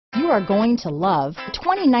are going to love the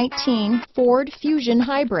 2019 Ford Fusion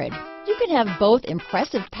Hybrid. You can have both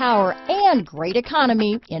impressive power and great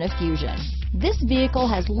economy in a Fusion. This vehicle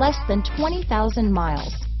has less than 20,000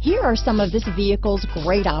 miles. Here are some of this vehicle's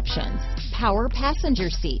great options: power passenger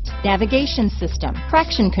seat, navigation system,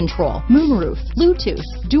 traction control, moonroof, Bluetooth,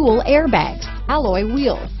 dual airbags, alloy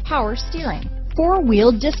wheels, power steering,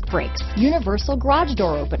 four-wheel disc brakes, universal garage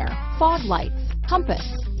door opener, fog lights, compass,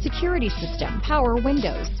 security system, power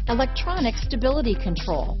windows, electronic stability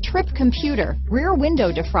control, trip computer, rear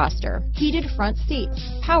window defroster, heated front seats,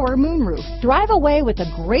 power moonroof. Drive away with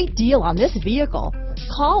a great deal on this vehicle.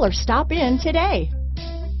 Call or stop in today.